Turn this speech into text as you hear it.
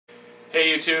Hey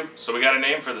YouTube, so we got a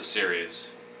name for the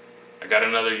series. I got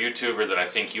another YouTuber that I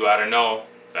think you ought to know.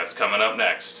 That's coming up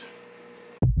next.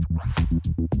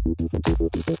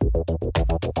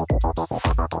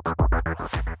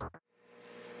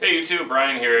 Hey YouTube,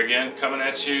 Brian here again, coming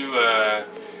at you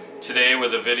today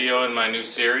with a video in my new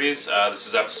series. This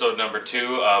is episode number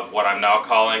 2 of what I'm now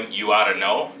calling You Oughta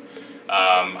Know.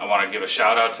 I want to give a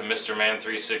shout out to Mr. Man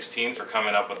 316 for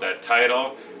coming up with that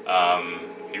title.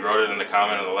 He wrote it in the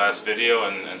comment of the last video,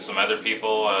 and some other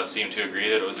people seemed to agree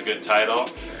that it was a good title.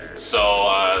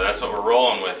 So that's what we're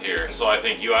rolling with here. So I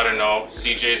think you ought to know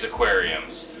CJ's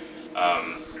Aquariums.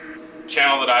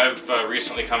 Channel that I've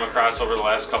recently come across over the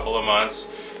last couple of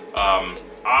months.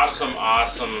 Awesome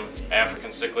African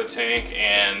cichlid tank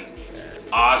and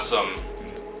awesome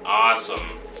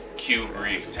cube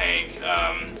reef tank.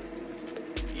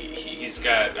 He's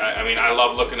got, I mean, I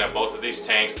love looking at both of these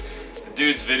tanks.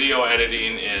 Dude's video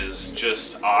editing is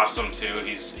just awesome too.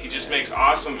 He just makes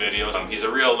awesome videos. He's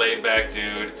a real laid-back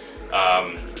dude.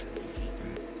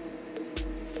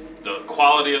 The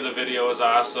quality of the video is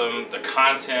awesome. The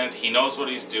content, he knows what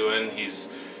he's doing.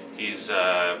 He's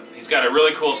got a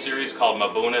really cool series called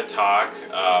Mabuna Talk.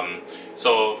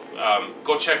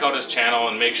 Go check out his channel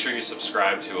and make sure you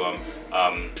subscribe to him.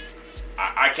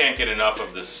 I can't get enough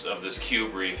of this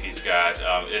cube reef he's got.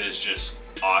 It is just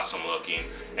awesome looking,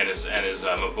 and his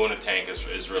Mabuna tank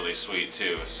is really sweet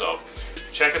too. So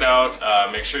check it out.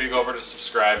 Make sure you go over to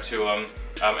subscribe to him,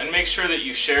 and make sure that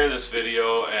you share this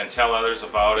video and tell others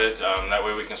about it. That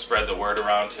way we can spread the word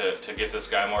around to get this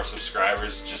guy more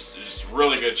subscribers. Just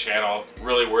really good channel,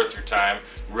 really worth your time,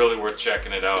 really worth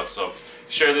checking it out. So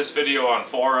share this video on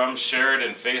forums, share it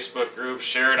in Facebook groups,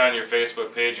 share it on your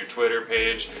Facebook page, your Twitter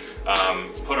page,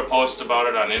 put a post about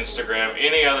it on Instagram,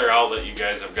 any other outlet you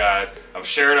guys have got.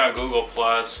 Share it on Google+.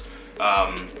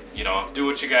 You know, do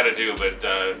what you got to do, but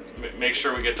make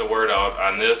sure we get the word out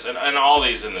on this and all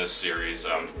these in this series.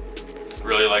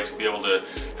 Really like to be able to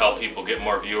help people get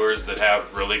more viewers that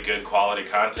have really good quality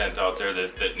content out there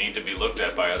that need to be looked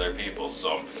at by other people.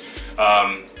 So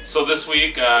this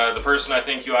week, the person I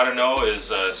think you ought to know is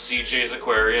CJ's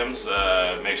Aquariums.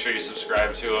 Make sure you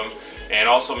subscribe to him, and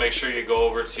also make sure you go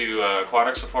over to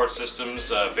Aquatic Support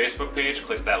Systems Facebook page.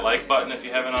 Click that like button if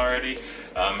you haven't already.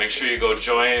 Make sure you go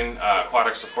join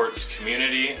Aquatic Support's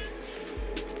community.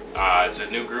 It's a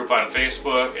new group on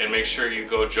Facebook, and make sure you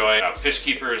go join Fish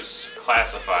Keepers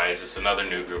Classifies. It's another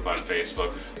new group on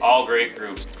Facebook. All great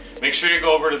groups. Make sure you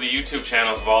go over to the YouTube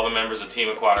channels of all the members of Team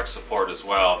Aquatic Support as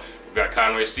well. We've got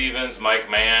Conway Stevens, Mike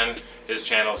Mann, his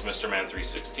channel is Mr. Man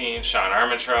 316, Sean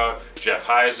Armentrout, Jeff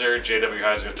Heiser, JW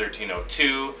Heiser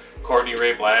 1302, Courtney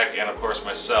Ray Black, and of course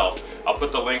myself. I'll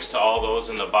put the links to all those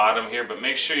in the bottom here, but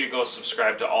make sure you go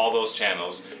subscribe to all those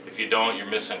channels. If you don't, you're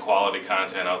missing quality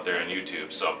content out there on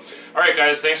YouTube. So, alright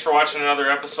guys, thanks for watching another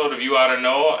episode of You Oughta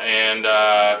Know, and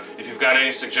if you've got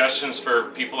any suggestions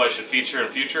for people I should feature in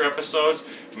future episodes,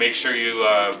 make sure you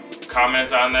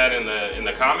comment on that in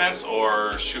the comments,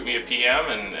 or shoot me a PM,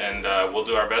 and we'll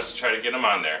do our best to try to get them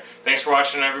on there. Thanks for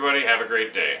watching everybody, have a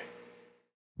great day.